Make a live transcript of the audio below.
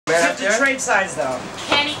have to trade size though.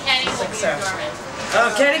 Kenny will be your doorman.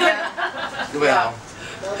 Oh, Kenny. Well.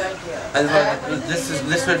 No, thank you.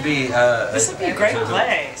 This would be this would be a great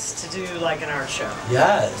place to do like an art show.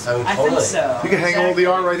 Yes, I would totally. I think so. You can hang all the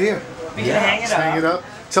art right here. We can hang it up. Hang it up.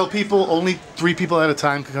 Tell people only 3 people at a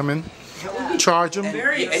time can come in. Charge them. And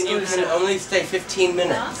you can only stay 15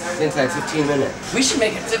 minutes. Inside 15 minutes. We should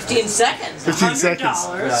make it 15 seconds. 15 seconds.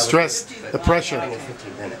 Stress the pressure.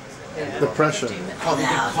 15 minutes. The pressure. Call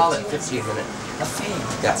it 15 minutes. A fame.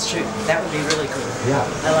 That's true. That would be really cool. Yeah.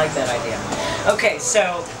 I like that idea. Okay,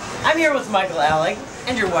 so I'm here with Michael Alig,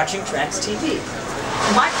 and you're watching Trax TV.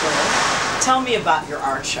 Michael, tell me about your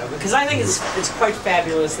art show, because I think it's quite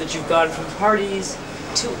fabulous that you've gone from parties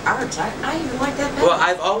to art. I even like that better. Well,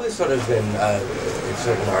 I've always sort of been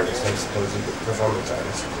sort of an artist, I suppose, a performance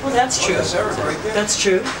artist. Well, that's true. That's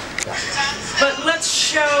true. Yeah. But let's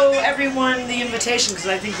show everyone the invitation, because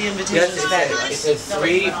I think the invitation is fabulous. It's a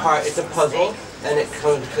 3-part, it's a puzzle, and it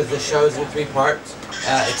comes, because the show's in 3 parts.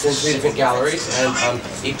 It's in 3 different galleries, and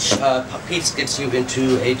each piece gets you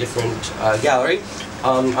into a different gallery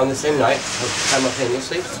on the same night,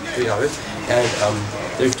 simultaneously, 3 hours, and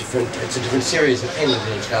there's it's a different series of paintings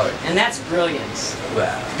in each gallery. And that's brilliant.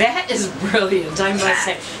 Well, that is brilliant, I must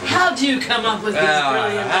say. How do you come up with these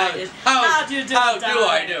brilliant ideas? How do you do it? How do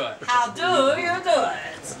I do it? How do you do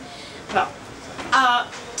it? Well,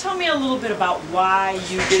 tell me a little bit about why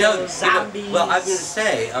you chose zombies. Well, I'm going to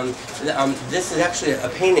say, this is actually a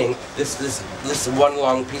painting. This one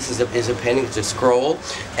long piece is a painting. It's a scroll,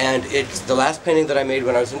 and it's the last painting that I made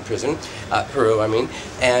when I was in prison, Peru, I mean,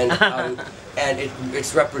 and. And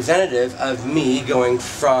it's representative of me going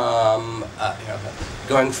from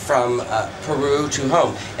Peru to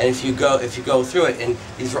home. And if you go through it, and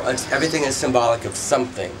everything is symbolic of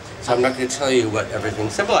something. So I'm not going to tell you what everything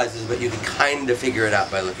symbolizes, but you can kind of figure it out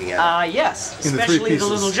by looking at it. Yes, especially the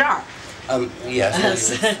little jar.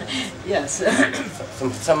 Yes. Yes.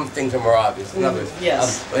 Some things are more obvious than others.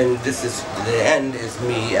 Yes. And the end is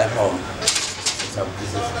me at home. So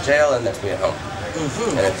this is jail, and that's me at home. And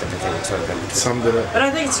that's everything sort of summed it up. But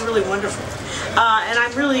I think it's really wonderful. And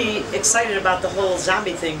I'm really excited about the whole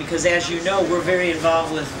zombie thing because, as you know, we're very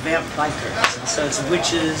involved with Vamp Bikers. And so it's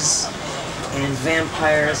witches and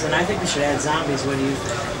vampires, and I think we should add zombies. What do you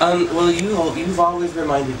think? Well, you've always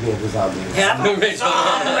reminded me of the zombies. Yeah.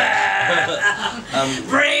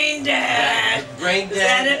 Brain dead. Brain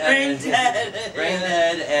dead. Brain dead. Brain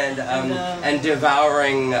dead, and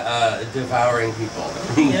devouring people.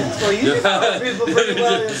 Yes. Well, you devour people pretty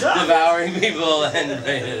well yourself. Devouring people and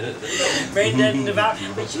brain dead and devour.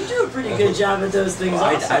 But you do a pretty good job at those things.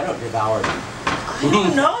 I don't devour them. I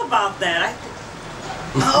don't know about that.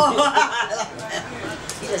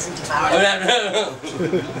 He doesn't devour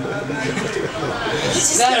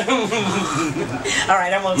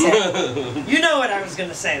Alright, I won't say it. You know what I was going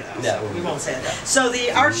to say, though. No. We won't say it. So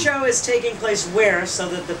the art show is taking place where, so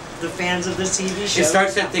that the fans of this TV show... It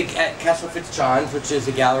starts at Castle Fitzjohn's, which is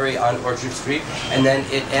a gallery on Orchard Street, and then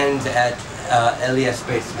it ends at LES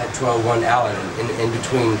Space at 201 Allen. In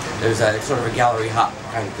between, there's a sort of a gallery hop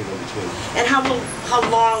kind of thing in between. And how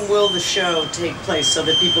long will the show take place so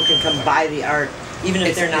that people can come buy the art, even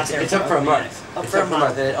if they're not there? It's up for a month. Up for a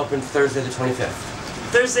month. And it opens Thursday the 25th.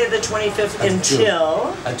 Thursday the 25th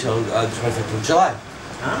until the 25th of July.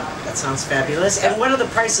 Ah, that sounds fabulous. And what are the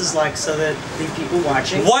prices like so that the people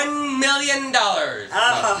watching? $1 million.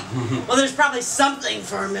 Well, there's probably something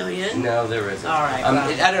for $1 million. No, there isn't. All right.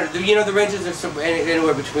 I don't know. You know, the ranges are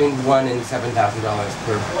anywhere between $1,000 and $7,000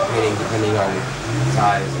 per painting, depending on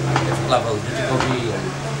size and level of difficulty.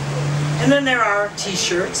 And then there are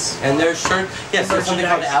T-shirts. And there's shirts. Yes, there's something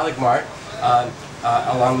called Alig Mart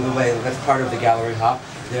along the way. That's part of the gallery hop.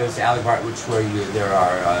 There's the Alig Mart, where there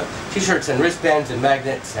are T-shirts and wristbands and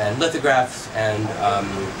magnets and lithographs and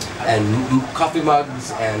coffee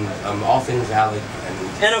mugs and all things Alig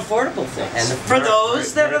and affordable things. And for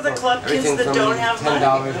those that are the club kids that don't have money.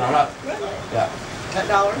 $10 on up. Yeah. $10?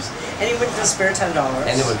 Anyone can spare $10.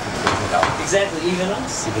 Anyone can spare $10. Exactly, even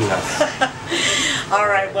us. Even us. All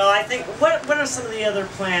right. Well, I think what are some of the other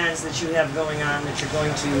plans that you have going on that you're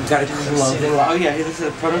going to do? Got a clothing line. Oh yeah, this is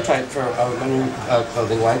a prototype for a new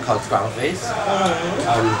clothing line called Face.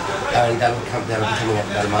 And that'll be coming out in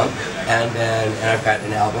about a month. And I've got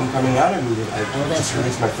an album coming out. I just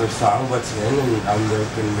released my first song, What's In, and I'm going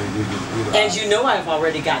to. And you know, I've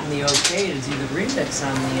already gotten the okay to do the remix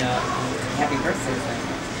on the Happy Birthday thing.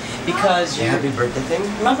 Because the Happy Birthday thing?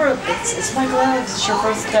 Remember, it's Michael Alig, it's your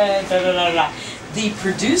birthday, da da da da. the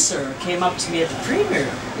producer came up to me at the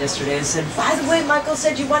premiere yesterday and said, by the way, Michael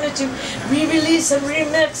said you wanted to re-release and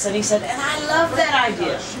remix, and he said, and I love that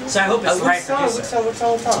idea. So I hope it's the right producer. Which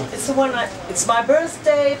song? It's the one, it's my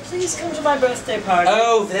birthday, please come to my birthday party.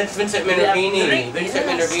 Oh, that's Vincent Minervini. Yeah, Vincent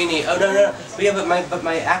yes. Minervini. Oh, no. But yeah, but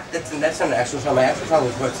my act, that's not an actual song. My actual song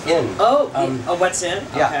is What's In. Oh, What's In?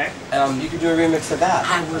 Yeah. Okay. You could do a remix of that.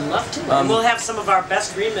 I would love to. And we'll have some of our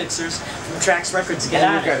best remixers from Trax Records get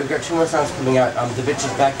on it. We've got 2 more songs coming out. The Bitch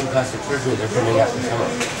is Back in Plastic Surgery. They're coming out this summer.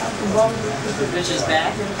 The Bitch is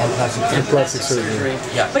Back. And Plastic Surgery.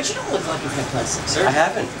 Yeah. But you don't look like you've had plastic surgery. I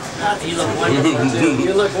haven't. You look wonderful too.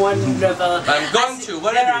 You look wonderful. I'm going to.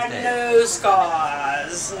 What There are no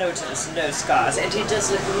scars. Notice, no scars. And he does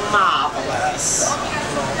look marvelous.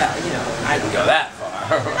 Well, you know, I didn't go that far.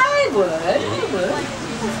 I would.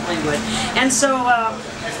 And so,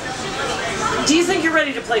 do you think you're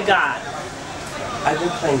ready to play God? I've been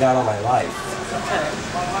playing God all my life. Okay.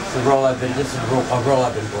 This is a role I've been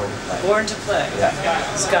born to play. Born to play.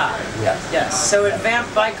 Yeah. It's God. Yeah. Yes. So at Vamp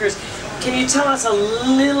Bikers, can you tell us a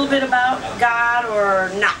little bit about God or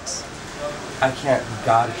not? God can't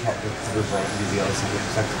reveal a secret.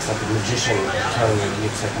 It's like a magician telling you,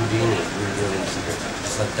 it's like Houdini revealing secrets.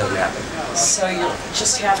 Just let them happen. So you'll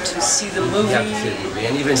just have to see the movie. You have to see the movie,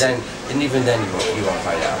 and even then you won't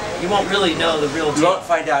find out. You won't really know the real deal. You won't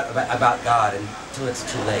find out about God until it's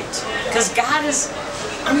too late. Because God is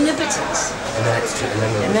omnipotent.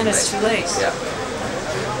 And then it's too late. Yeah.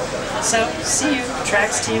 So, see you,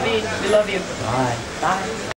 Trax TV. We love you. Bye. Bye.